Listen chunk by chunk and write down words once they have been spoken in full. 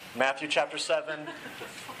Matthew chapter 7,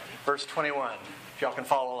 verse 21. If y'all can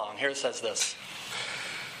follow along. Here it says this.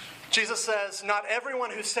 Jesus says, "Not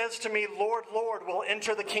everyone who says to me, 'Lord, Lord,' will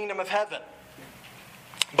enter the kingdom of heaven,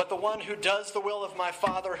 but the one who does the will of my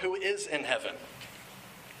Father who is in heaven.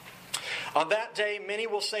 On that day, many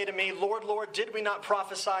will say to me, 'Lord, Lord, did we not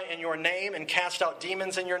prophesy in your name and cast out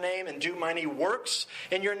demons in your name and do mighty works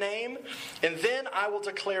in your name?' And then I will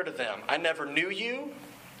declare to them, 'I never knew you.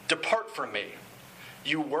 Depart from me,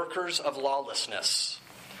 you workers of lawlessness.'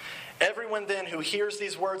 Everyone then who hears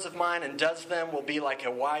these words of mine and does them will be like a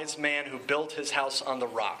wise man who built his house on the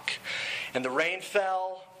rock. And the rain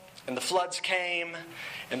fell, and the floods came,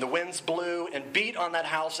 and the winds blew and beat on that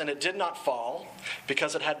house, and it did not fall,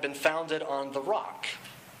 because it had been founded on the rock.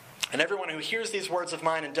 And everyone who hears these words of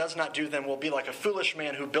mine and does not do them will be like a foolish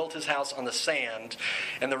man who built his house on the sand.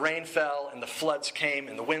 And the rain fell, and the floods came,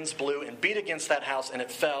 and the winds blew and beat against that house, and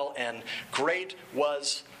it fell, and great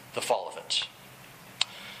was the fall of it."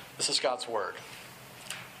 This is God's word.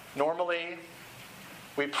 Normally,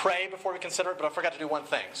 we pray before we consider it, but I forgot to do one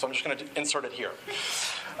thing, so I'm just going to insert it here.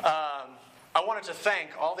 I wanted to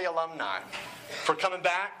thank all the alumni for coming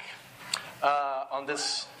back on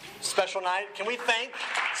this special night. Can we thank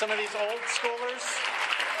some of these old schoolers?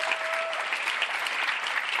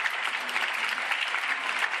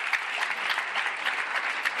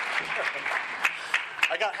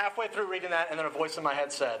 I got halfway through reading that, and then a voice in my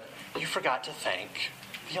head said, "You forgot to thank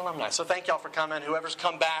the alumni." So thank y'all for coming. Whoever's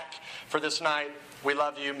come back for this night, we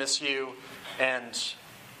love you, miss you, and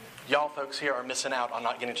y'all folks here are missing out on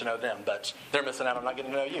not getting to know them, but they're missing out on not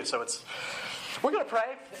getting to know you. So we're going to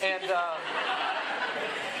pray, and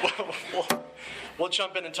we'll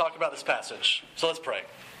jump in and talk about this passage. So let's pray.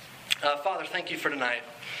 Father, thank you for tonight.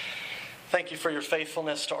 Thank you for your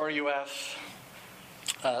faithfulness to RUF.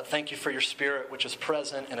 Thank you for your Spirit, which is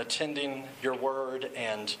present and attending your word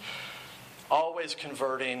and always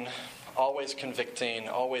converting, always convicting,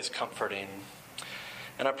 always comforting.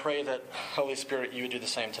 And I pray that, Holy Spirit, you would do the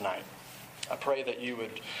same tonight. I pray that you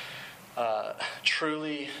would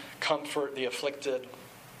truly comfort the afflicted,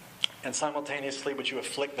 and simultaneously would you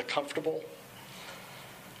afflict the comfortable.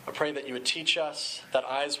 I pray that you would teach us, that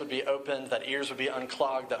eyes would be opened, that ears would be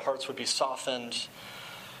unclogged, that hearts would be softened,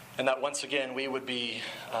 and that once again we would be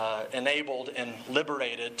enabled and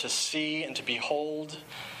liberated to see and to behold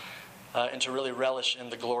and to really relish in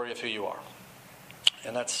the glory of who you are.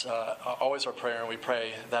 And that's always our prayer, and we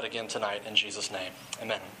pray that again tonight in Jesus' name.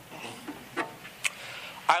 Amen.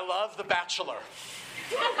 I love The Bachelor.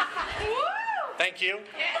 Thank you.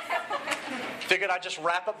 Figured I'd just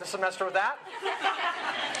wrap up the semester with that.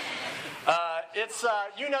 It's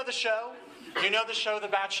you know the show. You know the show, The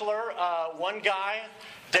Bachelor. One guy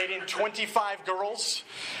dating 25 girls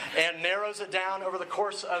and narrows it down over the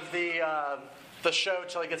course of the show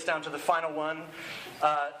till he gets down to the final one.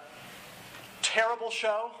 Terrible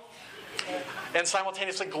show and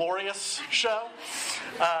simultaneously glorious show.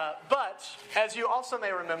 But as you also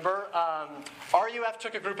may remember, RUF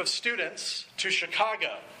took a group of students to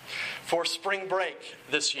Chicago for spring break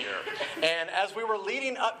this year. And as we were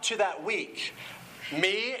leading up to that week,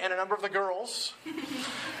 me and a number of the girls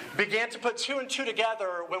began to put two and two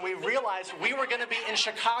together when we realized we were going to be in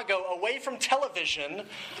Chicago away from television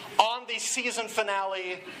on the season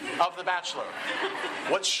finale of The Bachelor.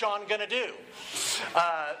 What's Sean going to do?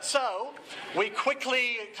 So we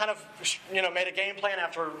quickly kind of made a game plan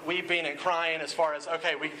after weeping and crying as far as,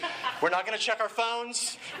 okay, we're not going to check our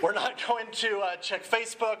phones. We're not going to check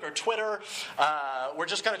Facebook or Twitter. We're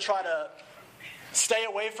just going to try to stay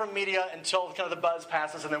away from media until kind of the buzz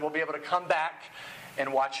passes, and then we'll be able to come back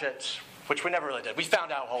and watch it, which we never really did. We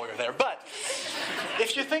found out while we were there. But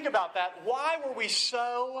if you think about that, why were we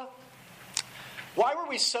so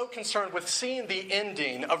concerned with seeing the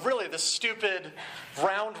ending of really the stupid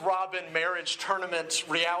round-robin marriage tournament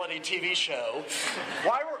reality TV show?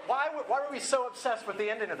 Why were we so obsessed with the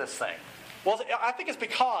ending of this thing? Well, I think it's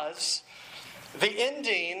because the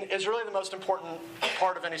ending is really the most important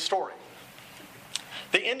part of any story.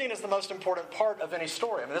 The ending is the most important part of any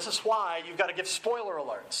story. I mean, this is why you've got to give spoiler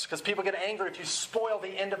alerts, because people get angry if you spoil the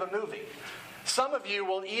end of a movie. Some of you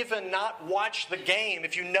will even not watch the game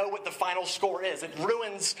if you know what the final score is. It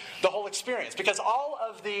ruins the whole experience, because all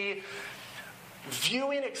of the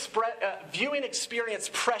viewing experience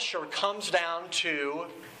pressure comes down to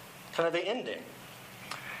kind of the ending.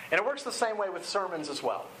 And it works the same way with sermons as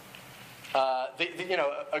well.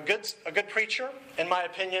 A good preacher, in my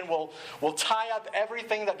opinion, will tie up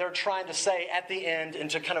everything that they're trying to say at the end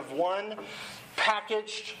into kind of one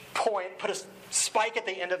packaged point, put a spike at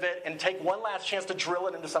the end of it, and take one last chance to drill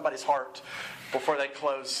it into somebody's heart before they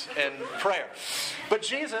close in prayer. But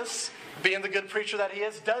Jesus, being the good preacher that he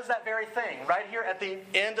is, does that very thing right here at the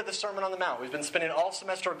end of the Sermon on the Mount. We've been spending all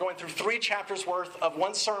semester going through 3 chapters worth of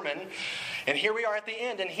one sermon, and here we are at the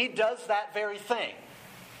end, and he does that very thing.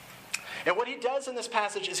 And what he does in this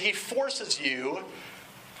passage is he forces you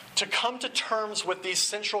to come to terms with these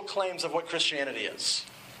central claims of what Christianity is.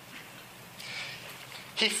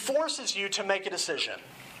 He forces you to make a decision.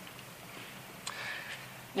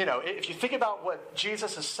 If you think about what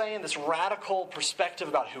Jesus is saying, this radical perspective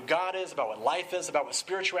about who God is, about what life is, about what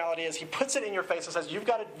spirituality is, he puts it in your face and says, you've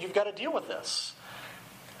got to deal with this.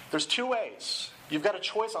 There's 2 ways. You've got a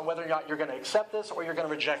choice on whether or not you're going to accept this or you're going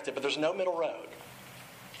to reject it, but there's no middle road.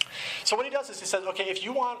 So what he does is he says, okay, if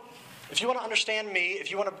you want to understand me,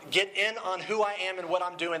 if you want to get in on who I am and what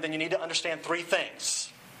I'm doing, then you need to understand 3 things.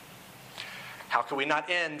 How can we not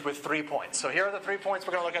end with 3 points? So here are the 3 points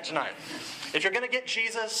we're going to look at tonight. If you're going to get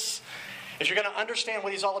Jesus, if you're going to understand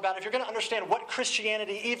what he's all about, if you're going to understand what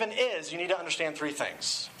Christianity even is, you need to understand 3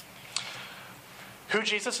 things. Who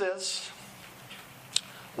Jesus is,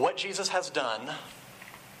 what Jesus has done,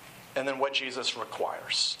 and then what Jesus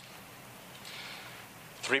requires.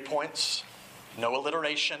 3 points, no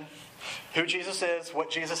alliteration. Who Jesus is, what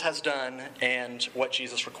Jesus has done, and what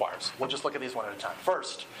Jesus requires. We'll just look at these one at a time.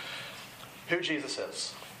 First, who Jesus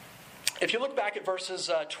is. If you look back at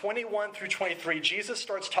verses 21 through 23, Jesus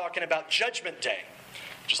starts talking about Judgment Day,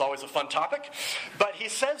 which is always a fun topic. But he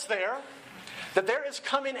says there that there is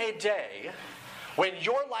coming a day when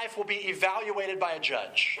your life will be evaluated by a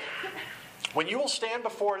judge. When you will stand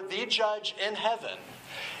before the judge in heaven,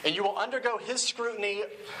 and you will undergo his scrutiny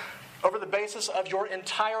over the basis of your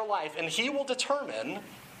entire life, and he will determine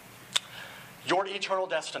your eternal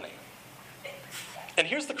destiny. And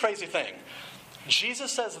here's the crazy thing.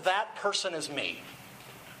 Jesus says that person is me.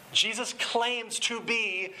 Jesus claims to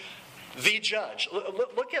be the judge.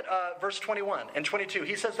 Look at verse 21 and 22.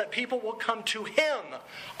 He says that people will come to him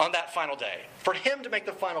on that final day, for him to make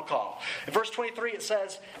the final call. In verse 23 it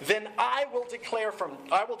says, then I will declare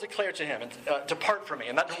to him, and depart from me.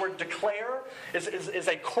 And that word declare is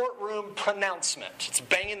a courtroom pronouncement. It's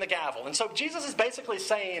banging the gavel. And so Jesus is basically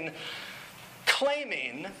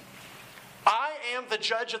claiming, I am the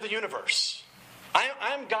judge of the universe. I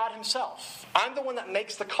am God himself. I'm the one that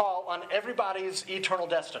makes the call on everybody's eternal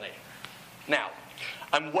destiny. Now,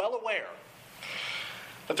 I'm well aware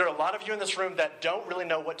that there are a lot of you in this room that don't really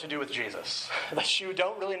know what to do with Jesus. That you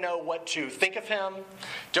don't really know what to think of him,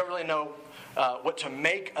 don't really know what to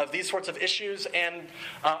make of these sorts of issues. And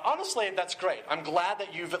honestly, that's great. I'm glad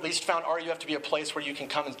that you've at least found RUF to be a place where you can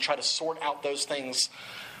come and try to sort out those things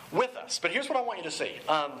with us. But here's what I want you to see.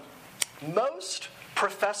 Most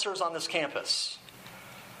professors on this campus,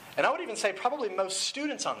 and I would even say probably most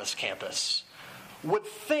students on this campus, would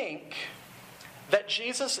think that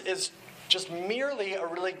Jesus is just merely a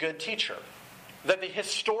really good teacher. That the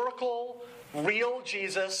historical, real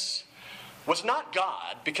Jesus was not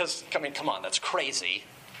God, because, come on, that's crazy.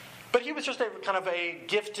 But he was just a kind of a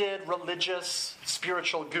gifted, religious,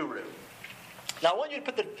 spiritual guru. Now I want you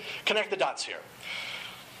to connect the dots here.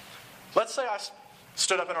 Let's say I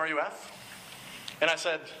stood up in RUF, and I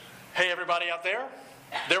said, hey everybody out there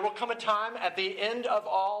will come a time at the end of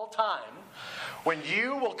all time when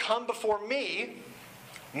you will come before me,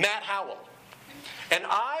 Matt Howell, and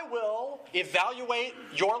I will evaluate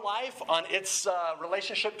your life on its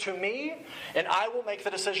relationship to me, and I will make the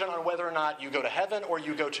decision on whether or not you go to heaven or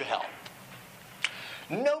you go to hell.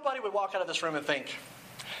 Nobody would walk out of this room and think,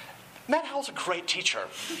 Matt Howell's a great teacher.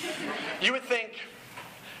 You would think,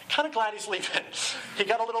 kind of glad he's leaving. He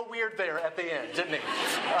got a little weird there at the end, didn't he?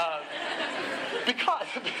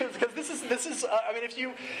 Because this is. I mean,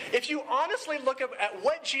 if you honestly look at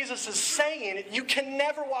what Jesus is saying, you can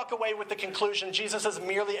never walk away with the conclusion Jesus is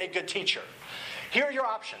merely a good teacher. Here are your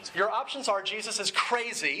options. Your options are Jesus is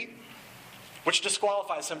crazy, which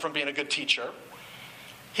disqualifies him from being a good teacher.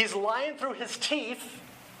 He's lying through his teeth,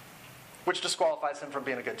 which disqualifies him from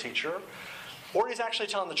being a good teacher. Or he's actually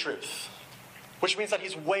telling the truth, which means that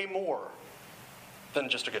he's way more than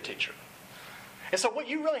just a good teacher. And so what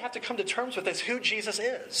you really have to come to terms with is who Jesus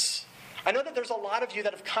is. I know that there's a lot of you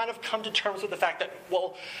that have kind of come to terms with the fact that,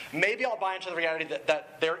 well, maybe I'll buy into the reality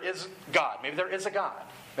that there is God. Maybe there is a God.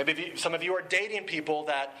 Maybe some of you are dating people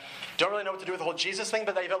that don't really know what to do with the whole Jesus thing,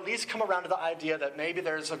 but they've at least come around to the idea that maybe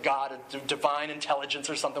there's a God, a divine intelligence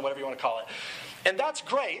or something, whatever you want to call it. And that's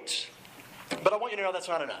great, but I want you to know that's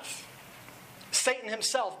not enough. Satan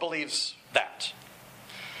himself believes that.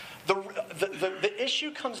 The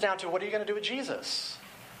issue comes down to, what are you going to do with Jesus?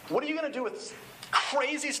 What are you going to do with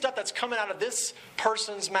crazy stuff that's coming out of this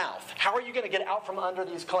person's mouth? How are you going to get out from under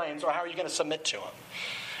these claims, or how are you going to submit to them?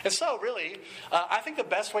 And so, really, I think the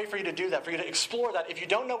best way for you to do that, for you to explore that, if you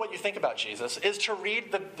don't know what you think about Jesus, is to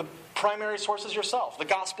read the primary sources yourself, the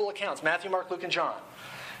gospel accounts, Matthew, Mark, Luke, and John.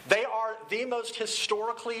 They are the most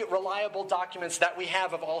historically reliable documents that we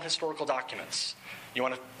have of all historical documents. You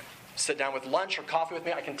want to sit down with lunch or coffee with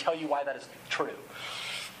me, I can tell you why that is true.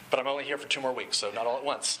 But I'm only here for 2 more weeks, so not all at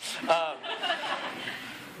once. But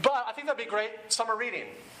I think that'd be great summer reading,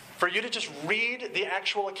 for you to just read the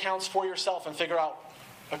actual accounts for yourself and figure out,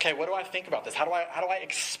 okay, what do I think about this? How do I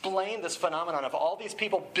explain this phenomenon of all these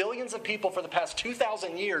people, billions of people for the past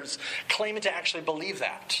 2,000 years, claiming to actually believe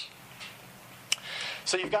that?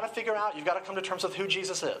 So you've got to figure out, you've got to come to terms with who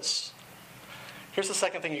Jesus is. Here's the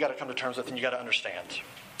second thing you've got to come to terms with, and you've got to understand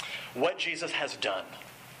what Jesus has done.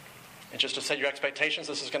 And just to set your expectations,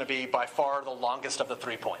 this is going to be by far the longest of the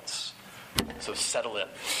 3 points. So settle in.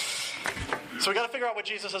 So we've got to figure out what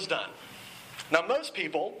Jesus has done. Now, most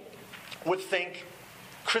people would think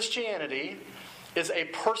Christianity is a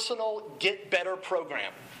personal get-better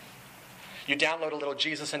program. You download a little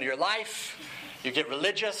Jesus into your life, you get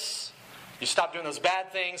religious, you stop doing those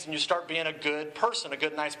bad things, and you start being a good person, a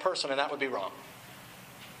good, nice person, and that would be wrong.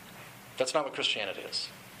 That's not what Christianity is.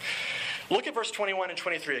 Look at verse 21 and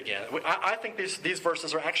 23 again. I think these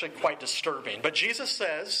verses are actually quite disturbing. But Jesus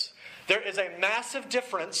says there is a massive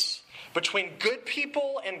difference between good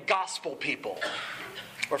people and gospel people.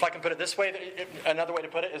 Or if I can put it this way, another way to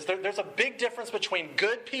put it is there's a big difference between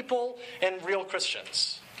good people and real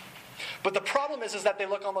Christians. But the problem is that they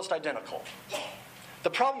look almost identical. The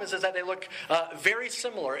problem is that they look very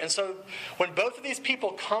similar. And so when both of these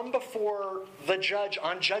people come before the judge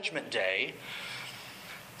on Judgment Day,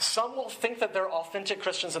 some will think that they're authentic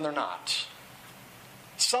Christians and they're not.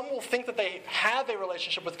 Some will think that they have a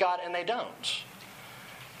relationship with God and they don't.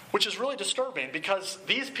 Which is really disturbing, because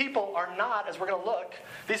these people are not, as we're going to look,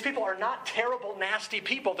 these people are not terrible, nasty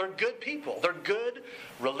people. They're good people. They're good,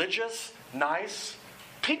 religious, nice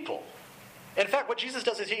people. In fact, what Jesus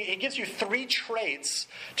does is he gives you 3 traits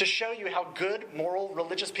to show you how good, moral,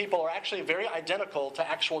 religious people are actually very identical to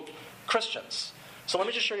actual Christians. So let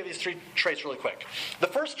me just show you these 3 traits really quick. The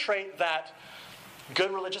first trait that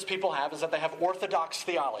good religious people have is that they have orthodox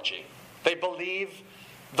theology. They believe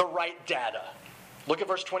the right data. Look at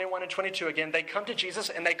verse 21 and 22 again. They come to Jesus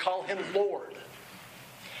and they call him Lord.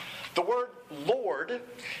 The word Lord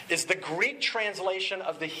is the Greek translation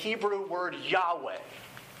of the Hebrew word Yahweh.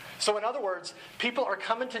 So in other words, people are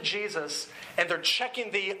coming to Jesus and they're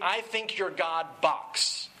checking the I think you're God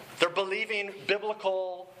box. They're believing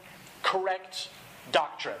biblical, correct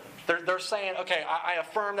doctrine. They're saying, okay, I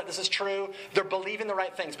affirm that this is true. They're believing the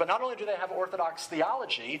right things. But not only do they have orthodox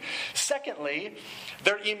theology, secondly,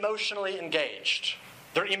 they're emotionally engaged.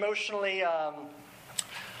 They're emotionally on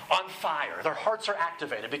fire. Their hearts are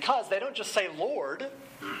activated because they don't just say Lord,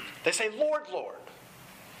 they say Lord, Lord.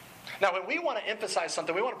 Now, when we want to emphasize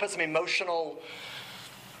something, we want to put some emotional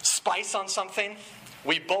spice on something.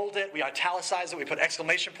 We bold it, we italicize it, we put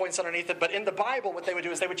exclamation points underneath it. But in the Bible, what they would do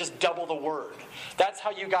is they would just double the word. That's how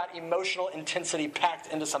you got emotional intensity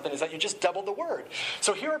packed into something, is that you just double the word.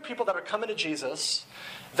 So here are people that are coming to Jesus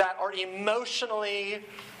that are emotionally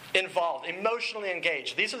involved, emotionally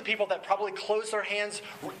engaged. These are the people that probably close their eyes,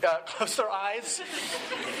 and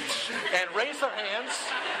raise their hands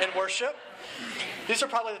in worship. These are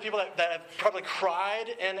probably the people that have probably cried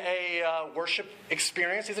in a worship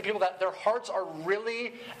experience. These are people that their hearts are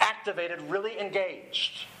really activated, really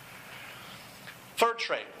engaged. Third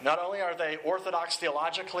trait, not only are they orthodox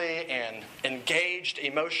theologically and engaged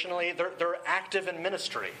emotionally, they're active in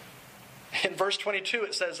ministry. In verse 22,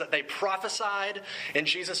 it says that they prophesied in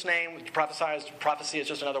Jesus' name. Prophecy is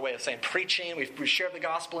just another way of saying preaching. We shared the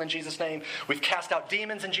gospel in Jesus' name. We've cast out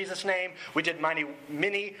demons in Jesus' name. We did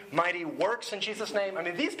many mighty works in Jesus' name. I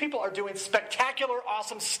mean, these people are doing spectacular,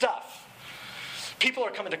 awesome stuff. People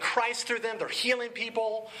are coming to Christ through them. They're healing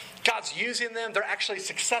people. God's using them. They're actually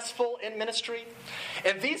successful in ministry.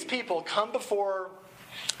 And these people come before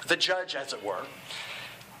the judge, as it were.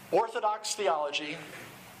 Orthodox theology,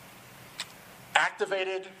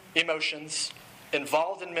 activated emotions,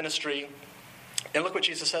 involved in ministry. And look what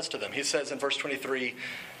Jesus says to them. He says in verse 23,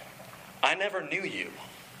 I never knew you.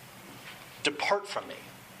 Depart from me,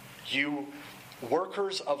 you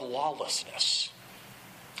workers of lawlessness.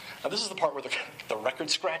 Now this is the part where the record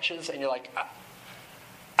scratches and you're like,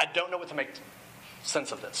 I don't know what to make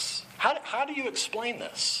sense of this. How do you explain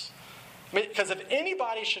this? Because if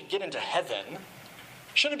anybody should get into heaven,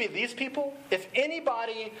 shouldn't it be these people? If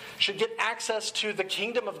anybody should get access to the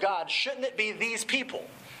kingdom of God, shouldn't it be these people?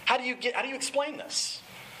 How do you explain this?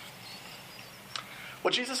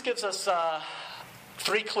 Well, Jesus gives us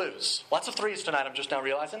 3 clues. Lots of threes tonight, I'm just now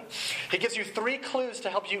realizing. He gives you 3 clues to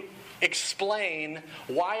help you explain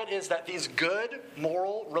why it is that these good,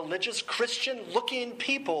 moral, religious, Christian-looking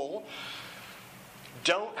people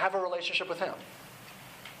don't have a relationship with him.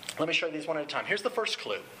 Let me show you these one at a time. Here's the first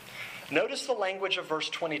clue. Notice the language of verse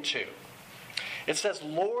 22. It says,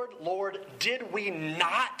 Lord, Lord, did we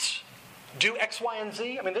not do X, Y, and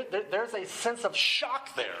Z? I mean, there's a sense of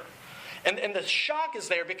shock there. And the shock is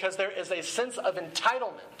there because there is a sense of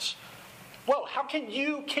entitlement. Whoa, how can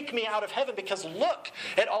you kick me out of heaven? Because look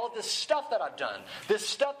at all of this stuff that I've done. This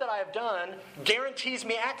stuff that I have done guarantees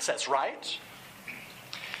me access, right?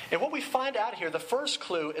 And what we find out here, the first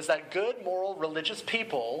clue, is that good, moral, religious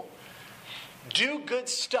people do good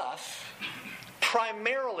stuff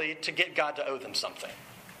primarily to get God to owe them something.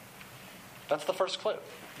 That's the first clue.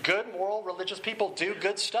 Good, moral, religious people do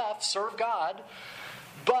good stuff, serve God,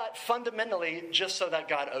 but fundamentally just so that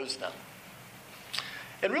God owes them.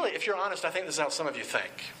 And really, if you're honest, I think this is how some of you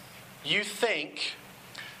think. You think,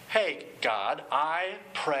 hey, God, I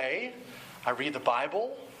pray, I read the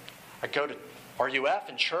Bible, I go to RUF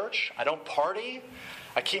in church, I don't party,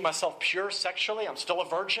 I keep myself pure sexually, I'm still a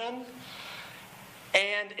virgin.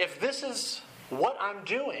 And if this is what I'm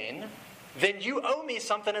doing, then you owe me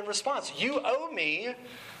something in response. You owe me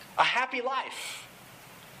a happy life.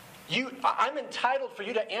 I'm entitled for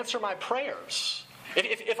you to answer my prayers.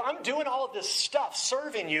 If I'm doing all of this stuff,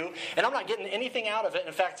 serving you, and I'm not getting anything out of it,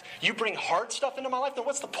 in fact, you bring hard stuff into my life, then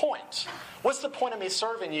what's the point? What's the point of me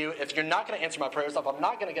serving you if you're not going to answer my prayers, if I'm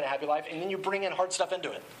not going to get a happy life, and then you bring in hard stuff into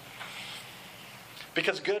it?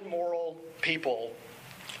 Because good, moral people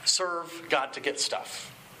serve God to get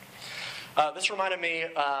stuff. This reminded me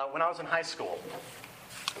when I was in high school.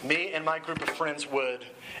 Me and my group of friends would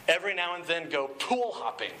every now and then go pool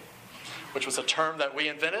hopping, which was a term that we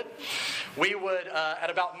invented. We would, at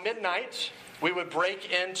about midnight, we would break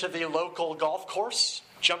into the local golf course,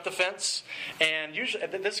 jump the fence, and usually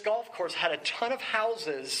this golf course had a ton of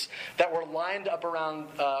houses that were lined up around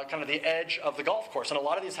kind of the edge of the golf course, and a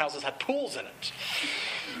lot of these houses had pools in it.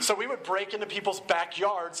 So we would break into people's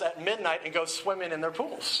backyards at midnight and go swimming in their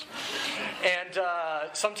pools. And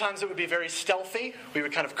sometimes it would be very stealthy. We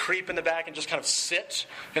would kind of creep in the back and just kind of sit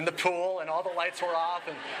in the pool, and all the lights were off,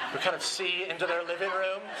 and we'd kind of see into their living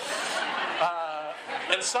room.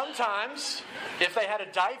 And sometimes, if they had a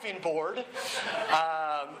diving board,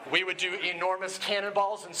 we would do enormous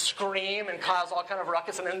cannonballs and scream and cause all kind of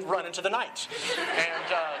ruckus and then run into the night.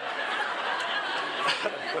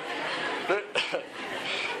 And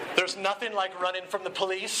there's nothing like running from the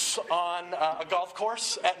police on a golf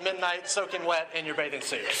course at midnight, soaking wet in your bathing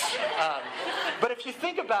suit. But if you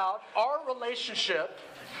think about our relationship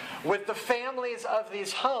with the families of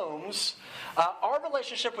these homes, our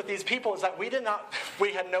relationship with these people is that we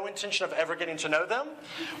had no intention of ever getting to know them.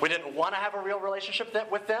 We didn't want to have a real relationship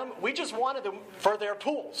with them. We just wanted them for their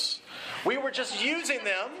pools. We were just using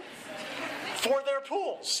them for their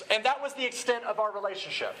pools. And that was the extent of our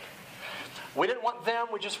relationship. We didn't want them,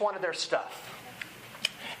 we just wanted their stuff.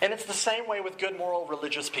 And it's the same way with good, moral,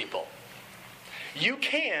 religious people. You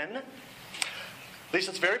can, at least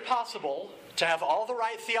it's very possible, to have all the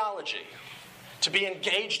right theology, to be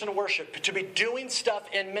engaged in worship, to be doing stuff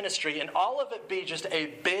in ministry, and all of it be just a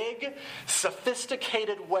big,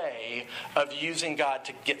 sophisticated way of using God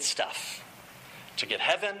to get stuff. To get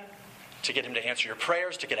heaven, to get Him to answer your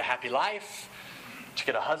prayers, to get a happy life, to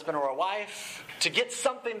get a husband or a wife, to get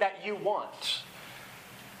something that you want.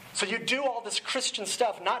 So you do all this Christian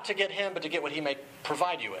stuff not to get Him, but to get what He may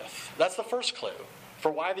provide you with. That's the first clue for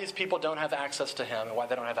why these people don't have access to Him and why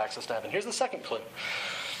they don't have access to heaven. Here's the second clue.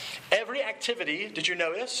 Every activity, did you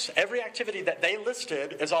notice? Every activity that they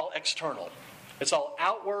listed is all external. It's all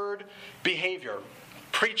outward behavior.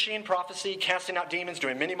 Preaching, prophecy, casting out demons,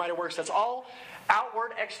 doing many mighty works. That's all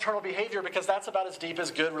outward, external behavior because that's about as deep as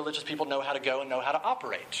good religious people know how to go and know how to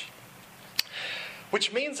operate.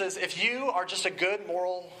 Which means is if you are just a good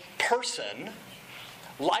moral person,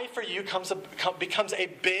 life for you becomes a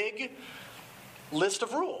big list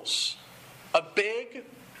of rules. A big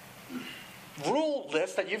rule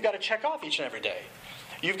list that you've got to check off each and every day.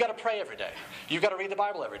 You've got to pray every day. You've got to read the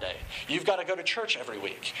Bible every day. You've got to go to church every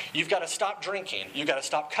week. You've got to stop drinking. You've got to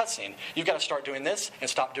stop cussing. You've got to start doing this and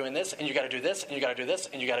stop doing this. And you've got to do this and you've got to do this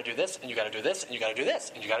and you've got to do this and you've got to do this and you've got to do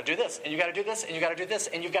this and you've got to do this and you've got to do this and you've got to do this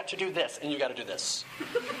and you've got to do this and you've got to do this.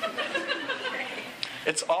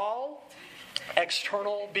 It's all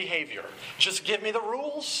external behavior. Just give me the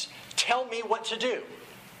rules. Tell me what to do.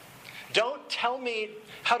 Don't tell me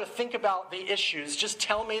how to think about the issues. Just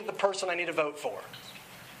tell me the person I need to vote for.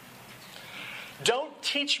 Don't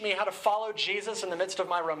teach me how to follow Jesus in the midst of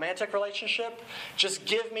my romantic relationship. Just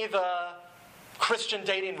give me the Christian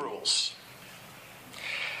dating rules.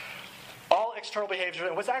 All external behavior.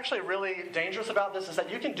 And what's actually really dangerous about this is that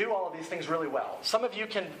you can do all of these things really well. Some of you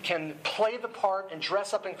can play the part and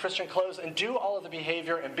dress up in Christian clothes and do all of the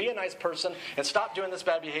behavior and be a nice person and stop doing this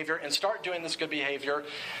bad behavior and start doing this good behavior.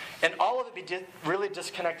 And all of it be really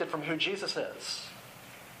disconnected from who Jesus is.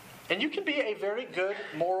 And you can be a very good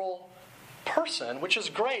moral person, which is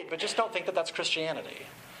great, but just don't think that that's Christianity.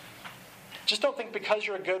 Just don't think because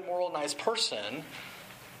you're a good, moral, nice person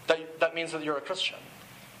that means that you're a Christian.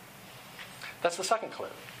 That's the second clue.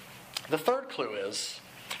 The third clue is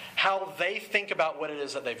how they think about what it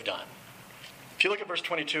is that they've done. If you look at verse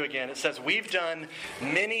 22 again, it says, we've done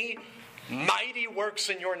many mighty works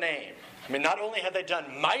in your name. I mean, not only have they done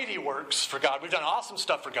mighty works for God, we've done awesome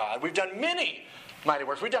stuff for God. We've done many mighty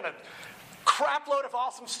works. We've done a crap load of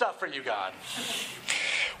awesome stuff for you, God.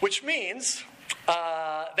 Which means they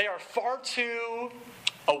are far too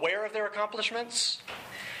aware of their accomplishments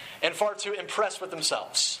and far too impressed with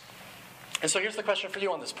themselves. And so here's the question for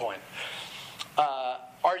you on this point.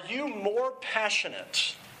 Are you more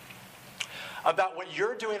passionate about what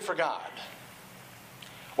you're doing for God?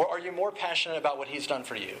 Or are you more passionate about what He's done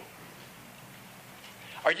for you?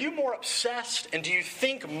 Are you more obsessed and do you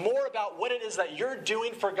think more about what it is that you're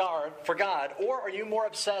doing for God, or are you more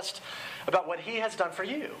obsessed about what He has done for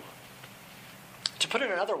you? To put it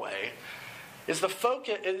another way,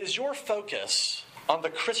 is your focus on the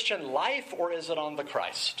Christian life or is it on the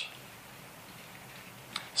Christ?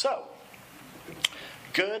 So,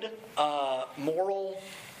 good, moral,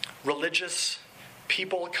 religious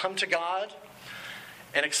people come to God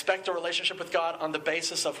and expect a relationship with God on the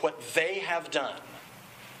basis of what they have done.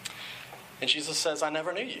 And Jesus says, I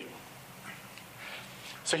never knew you.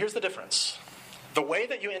 So here's the difference. The way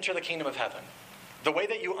that you enter the kingdom of heaven, the way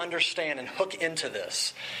that you understand and hook into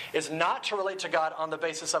this, is not to relate to God on the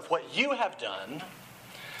basis of what you have done,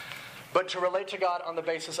 but to relate to God on the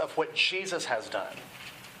basis of what Jesus has done.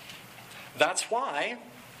 That's why,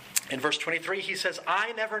 in verse 23, he says,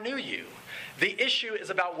 I never knew you. The issue is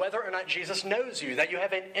about whether or not Jesus knows you, that you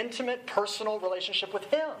have an intimate, personal relationship with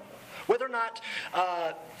Him. Whether or not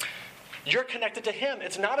you're connected to Him.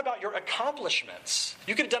 It's not about your accomplishments.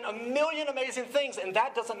 You could have done a million amazing things, and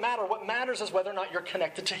that doesn't matter. What matters is whether or not you're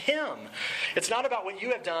connected to Him. It's not about what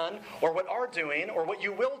you have done, or what are doing, or what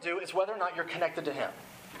you will do. It's whether or not you're connected to Him.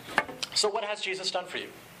 So what has Jesus done for you?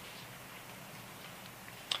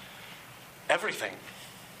 Everything.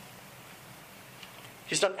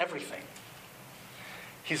 He's done everything.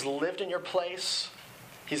 He's lived in your place.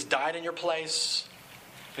 He's died in your place.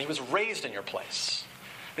 And He was raised in your place.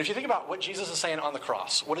 And if you think about what Jesus is saying on the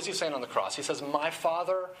cross, what is He saying on the cross? He says, my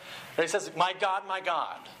Father, and He says, my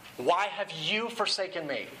God, why have you forsaken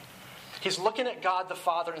me? He's looking at God the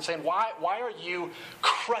Father and saying, why are you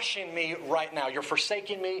crushing me right now? You're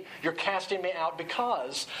forsaking me. You're casting me out.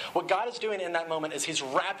 Because what God is doing in that moment is He's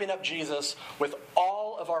wrapping up Jesus with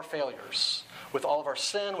all of our failures, with all of our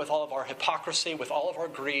sin, with all of our hypocrisy, with all of our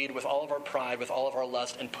greed, with all of our pride, with all of our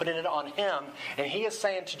lust, and putting it on Him. And He is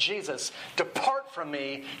saying to Jesus, depart from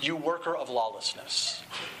me, you worker of lawlessness.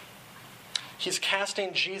 He's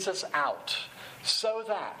casting Jesus out so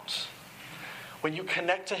that when you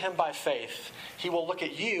connect to Him by faith, He will look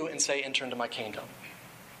at you and say, enter into my kingdom,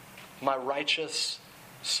 my righteous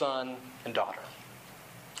son and daughter.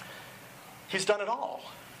 He's done it all.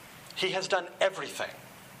 He has done everything.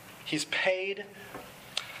 He's paid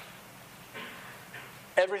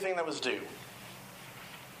everything that was due.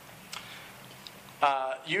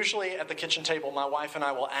 Usually at the kitchen table, my wife and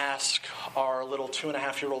I will ask our little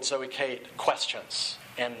 2.5-year-old Zoe Kate questions.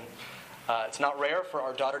 And it's not rare for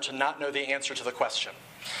our daughter to not know the answer to the question.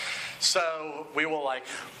 So we will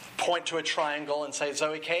point to a triangle and say,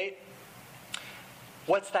 Zoe Kate,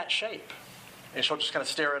 what's that shape? And she'll just kind of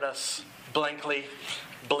stare at us blankly,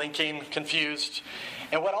 blinking, confused.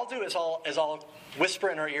 And what I'll do is I'll whisper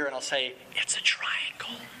in her ear and I'll say, it's a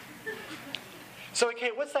triangle. Zoe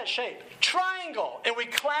Kate, what's that shape? Triangle. And we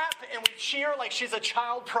clap and we cheer like she's a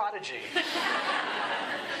child prodigy.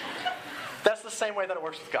 That's the same way that it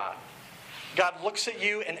works with God. God looks at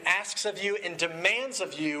you and asks of you and demands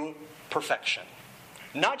of you perfection.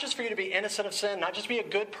 Not just for you to be innocent of sin, not just be a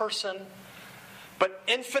good person, but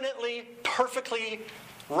infinitely, perfectly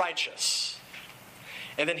righteous.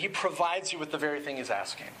 And then He provides you with the very thing He's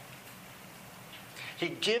asking. He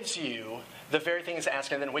gives you the very thing he's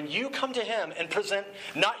asking. And then when you come to him and present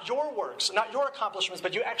not your works, not your accomplishments,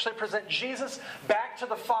 but you actually present Jesus back to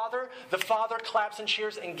the Father claps and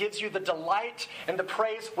cheers and gives you the delight and the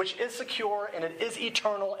praise which is secure and it is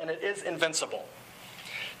eternal and it is invincible.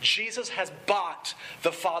 Jesus has bought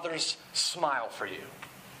the Father's smile for you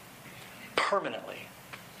permanently.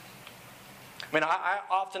 I mean, I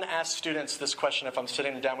often ask students this question if I'm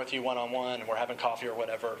sitting down with you one-on-one and we're having coffee or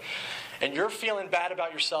whatever, and you're feeling bad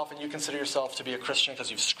about yourself and you consider yourself to be a Christian because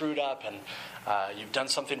you've screwed up and you've done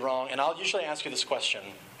something wrong, and I'll usually ask you this question.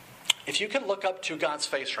 If you could look up to God's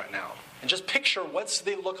face right now and just picture what's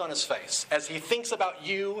the look on his face as he thinks about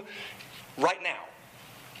you right now,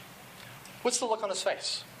 what's the look on his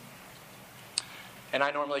face? And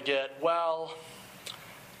I normally get, well,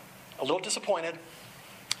 a little disappointed.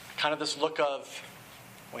 Kind of this look of,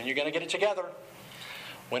 when are you going to get it together?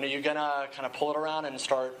 When are you going to kind of pull it around and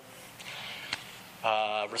start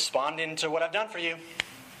responding to what I've done for you?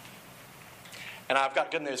 And I've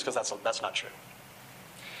got good news because that's not true.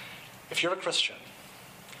 If you're a Christian,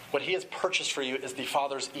 what he has purchased for you is the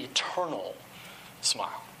Father's eternal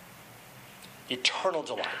smile. Eternal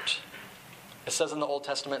delight. It says in the Old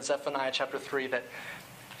Testament, Zephaniah chapter 3, that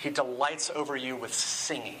he delights over you with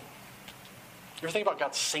singing. You ever think about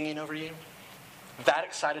God singing over you? That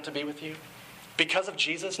excited to be with you? Because of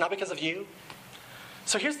Jesus, not because of you?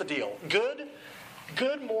 So here's the deal.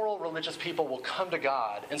 Good moral religious people will come to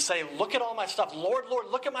God and say, look at all my stuff. Lord, Lord,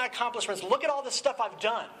 look at my accomplishments. Look at all the stuff I've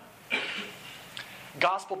done.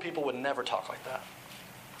 Gospel people would never talk like that.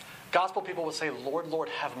 Gospel people would say, Lord, Lord,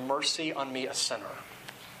 have mercy on me, a sinner.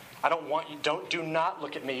 I don't want you, do not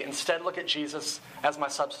look at me. Instead, look at Jesus as my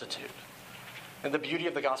substitute. And the beauty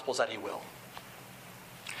of the gospel is that he will.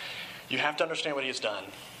 You have to understand what he has done.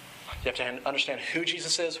 You have to understand who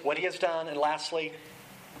Jesus is, what he has done, and lastly,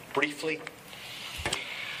 briefly,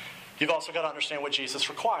 you've also got to understand what Jesus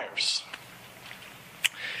requires.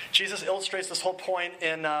 Jesus illustrates this whole point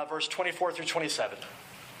in verse 24 through 27.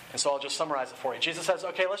 And so I'll just summarize it for you. Jesus says,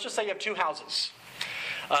 okay, let's just say you have two houses.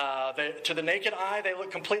 To the naked eye, they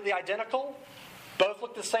look completely identical. Both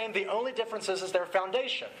look the same. The only difference is their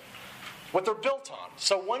foundation. What they're built on.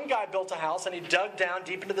 So one guy built a house and he dug down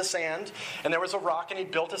deep into the sand and there was a rock and he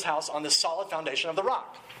built his house on the solid foundation of the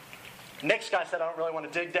rock. Next guy said, I don't really want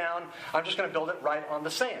to dig down. I'm just going to build it right on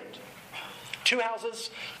the sand. Two houses,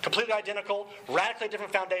 completely identical, radically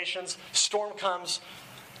different foundations. Storm comes,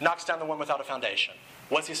 knocks down the one without a foundation.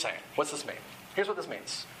 What's he saying? What's this mean? Here's what this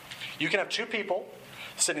means. You can have two people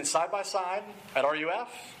sitting side by side at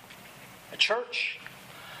RUF, at church,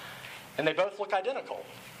 and they both look identical.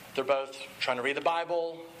 They're both trying to read the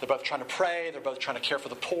Bible. They're both trying to pray. They're both trying to care for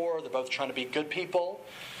the poor. They're both trying to be good people.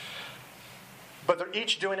 But they're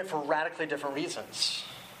each doing it for radically different reasons.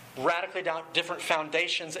 Radically different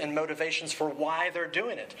foundations and motivations for why they're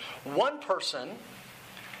doing it. One person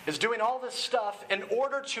is doing all this stuff in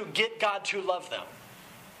order to get God to love them.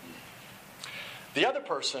 The other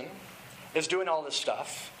person is doing all this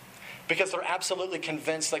stuff because they're absolutely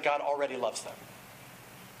convinced that God already loves them.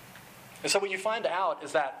 And so what you find out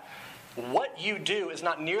is that what you do is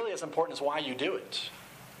not nearly as important as why you do it.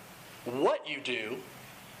 What you do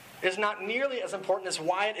is not nearly as important as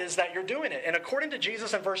why it is that you're doing it. And according to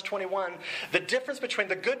Jesus in verse 21, the difference between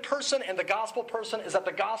the good person and the gospel person is that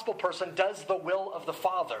the gospel person does the will of the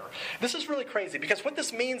Father. This is really crazy because what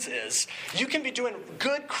this means is you can be doing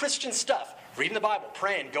good Christian stuff, reading the Bible,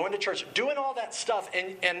 praying, going to church, doing all that stuff,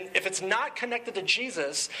 and if it's not connected to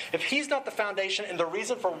Jesus, if he's not the foundation and the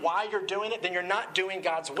reason for why you're doing it, then you're not doing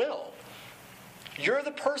God's will. You're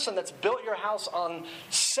the person that's built your house on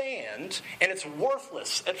sand, and it's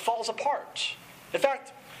worthless. It falls apart. In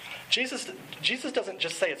fact, Jesus doesn't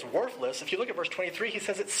just say it's worthless. If you look at verse 23, he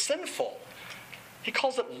says it's sinful. He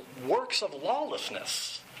calls it works of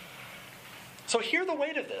lawlessness. So hear the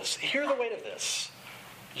weight of this. Hear the weight of this.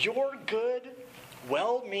 Your good,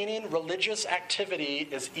 well-meaning religious activity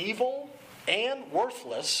is evil and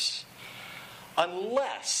worthless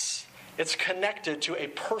unless it's connected to a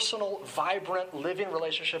personal, vibrant, living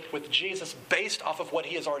relationship with Jesus based off of what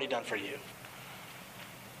he has already done for you.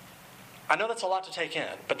 I know that's a lot to take in,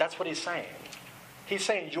 but that's what he's saying. He's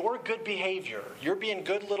saying your good behavior, your being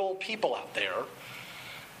good little people out there,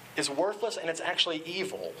 is worthless and it's actually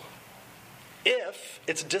evil if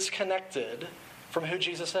it's disconnected from who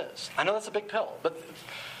Jesus is. I know that's a big pill, but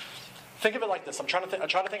think of it like this. I try to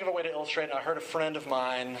think of a way to illustrate it. I heard a friend of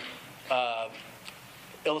mine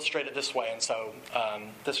illustrate it this way, and so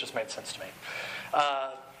this just made sense to me.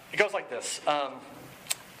 It goes like this.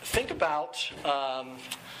 Think about,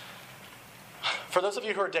 for those of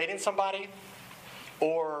you who are dating somebody,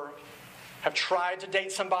 or have tried to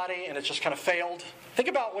date somebody and it's just kind of failed? Think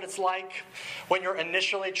about what it's like when you're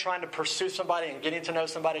initially trying to pursue somebody and getting to know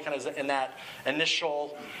somebody kind of in that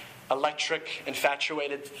initial electric,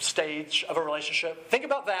 infatuated stage of a relationship. Think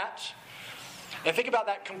about that. And think about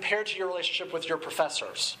that compared to your relationship with your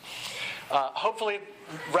professors. Hopefully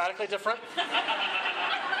radically different.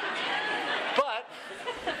 But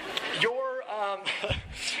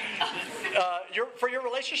for your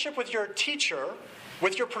relationship with your teacher,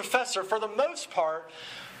 with your professor, for the most part,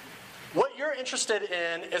 what you're interested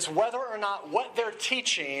in is whether or not what they're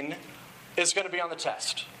teaching is going to be on the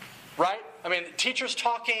test. Right? I mean, teachers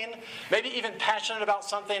talking, maybe even passionate about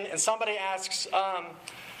something, and somebody asks,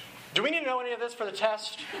 do we need to know any of this for the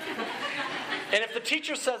test? And if the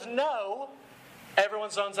teacher says no,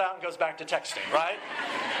 everyone zones out and goes back to texting, right?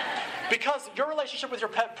 Because your relationship with your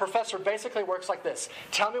professor basically works like this.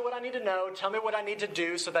 Tell me what I need to know. Tell me what I need to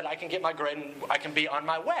do so that I can get my grade and I can be on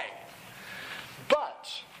my way. But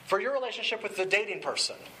for your relationship with the dating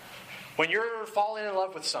person, when you're falling in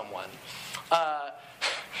love with someone,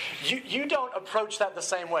 you don't approach that the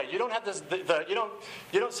same way. You don't have this. You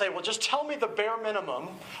don't say, well, just tell me the bare minimum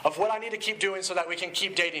of what I need to keep doing so that we can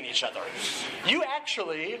keep dating each other. You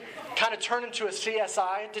actually kind of turn into a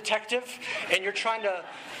CSI detective, and you're trying to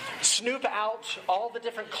snoop out all the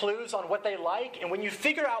different clues on what they like. And when you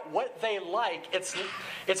figure out what they like, it's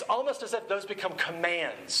almost as if those become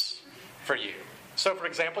commands for you. So, for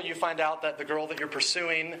example, you find out that the girl that you're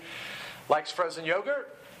pursuing likes frozen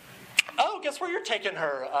yogurt. Oh, guess where you're taking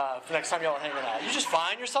her the next time y'all are hanging out? You just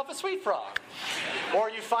find yourself a sweet frog. Or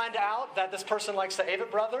you find out that this person likes the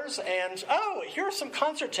Avett Brothers, and here are some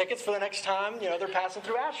concert tickets for the next time they're passing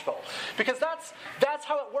through Asheville. Because that's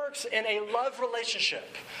how it works in a love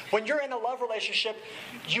relationship. When you're in a love relationship,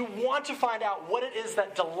 you want to find out what it is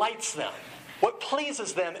that delights them, what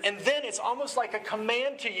pleases them, and then it's almost like a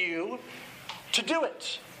command to you to do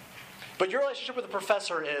it. But your relationship with the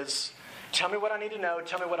professor is, tell me what I need to know,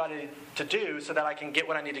 tell me what I need to do so that I can get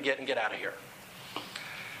what I need to get and get out of here.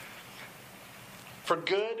 For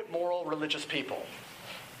good, moral, religious people,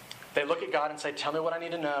 they look at God and say, tell me what I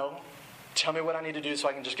need to know, tell me what I need to do so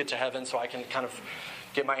I can just get to heaven, so I can kind of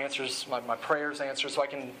get my answers, my prayers answered, so I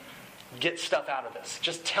can get stuff out of this.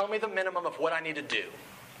 Just tell me the minimum of what I need to do.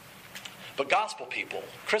 But gospel people,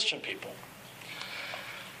 Christian people,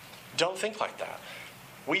 don't think like that.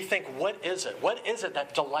 We think, what is it? What is it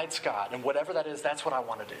that delights God? And whatever that is, that's what I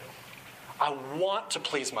want to do. I want to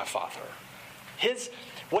please my Father.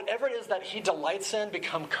 Whatever it is that He delights in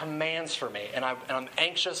become commands for me. And I'm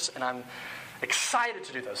anxious and I'm excited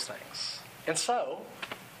to do those things. And so,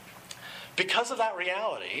 because of that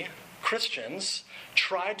reality, Christians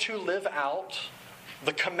try to live out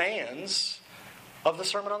the commands of the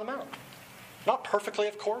Sermon on the Mount. Not perfectly,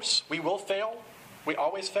 of course. We will fail. We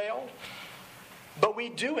always fail. But we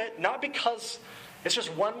do it not because it's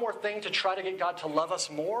just one more thing to try to get God to love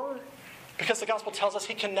us more, because the gospel tells us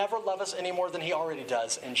He can never love us any more than He already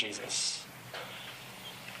does in Jesus.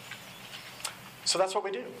 So that's what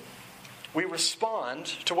we do. We respond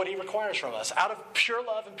to what He requires from us out of pure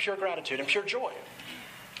love and pure gratitude and pure joy.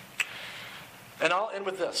 And I'll end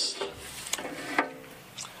with this.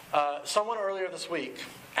 Someone earlier this week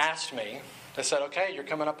asked me, they said, okay, you're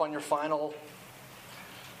coming up on your final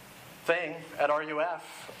thing at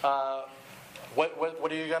RUF.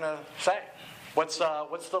 What are you going to say? What's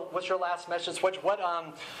your last message?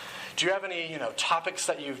 Do you have any topics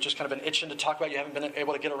that you've just kind of been itching to talk about? You haven't been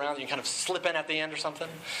able to get around. You kind of slip in at the end or something.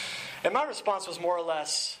 And my response was more or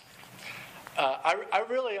less, I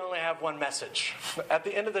really only have one message. At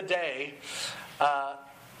the end of the day,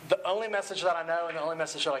 the only message that I know and the only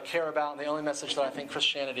message that I care about and the only message that I think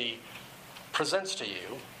Christianity presents to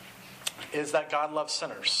you is that God loves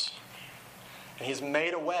sinners. And He's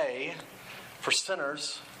made a way for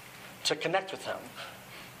sinners to connect with Him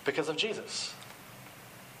because of Jesus.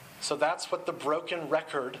 So that's what the broken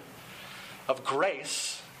record of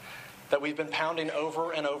grace that we've been pounding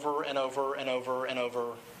over and over and over and over and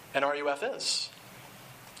over in RUF is.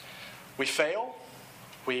 We fail.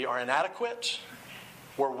 We are inadequate.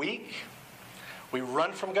 We're weak. We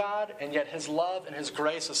run from God, and yet His love and His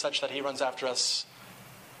grace is such that He runs after us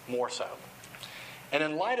more so. And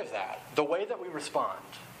in light of that, the way that we respond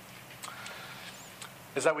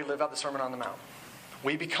is that we live out the Sermon on the Mount.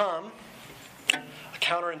 We become a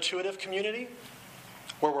counterintuitive community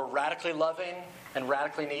where we're radically loving and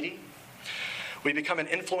radically needy. We become an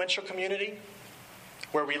influential community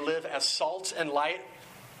where we live as salt and light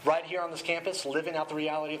right here on this campus, living out the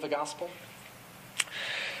reality of the gospel.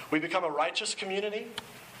 We become a righteous community,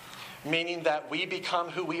 meaning that we become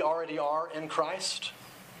who we already are in Christ.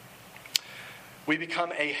 We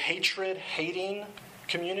become a hatred-hating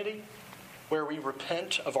community where we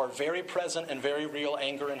repent of our very present and very real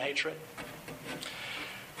anger and hatred.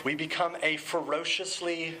 We become a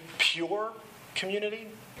ferociously pure community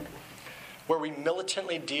where we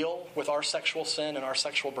militantly deal with our sexual sin and our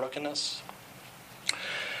sexual brokenness.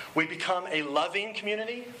 We become a loving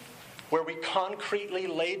community where we concretely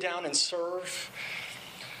lay down and serve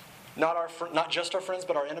not just our friends,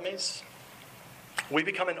 but our enemies. We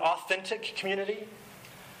become an authentic community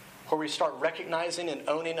where we start recognizing and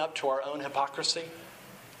owning up to our own hypocrisy.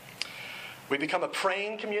 We become a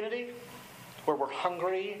praying community where we're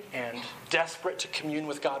hungry and desperate to commune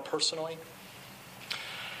with God personally.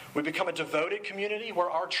 We become a devoted community where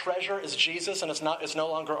our treasure is Jesus and it's no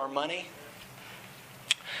longer our money.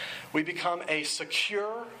 We become a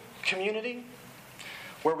secure community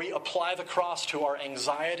where we apply the cross to our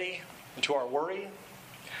anxiety and to our worry.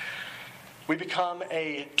 We become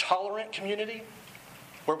a tolerant community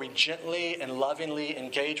where we gently and lovingly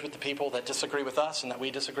engage with the people that disagree with us and that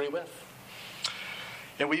we disagree with.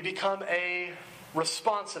 And we become a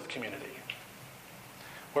responsive community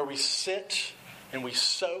where we sit and we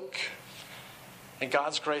soak in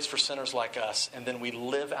God's grace for sinners like us, and then we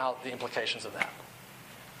live out the implications of that.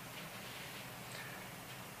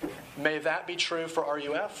 May that be true for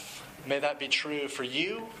RUF. May that be true for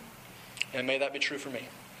you. And may that be true for me.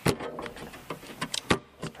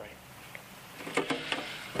 Let's pray.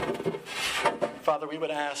 Father, we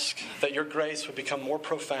would ask that your grace would become more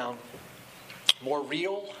profound, more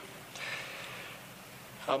real,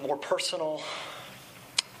 more personal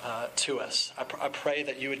to us. I pray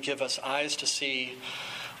that you would give us eyes to see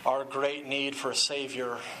our great need for a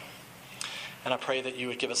Savior. And I pray that you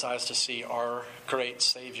would give us eyes to see our great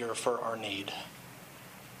Savior for our need.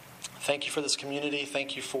 Thank you for this community.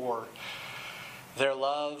 Thank you for their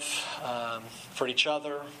love for each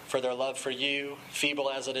other, for their love for you, feeble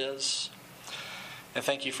as it is. And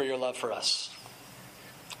thank you for your love for us.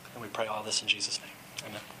 And we pray all this in Jesus' name.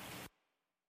 Amen.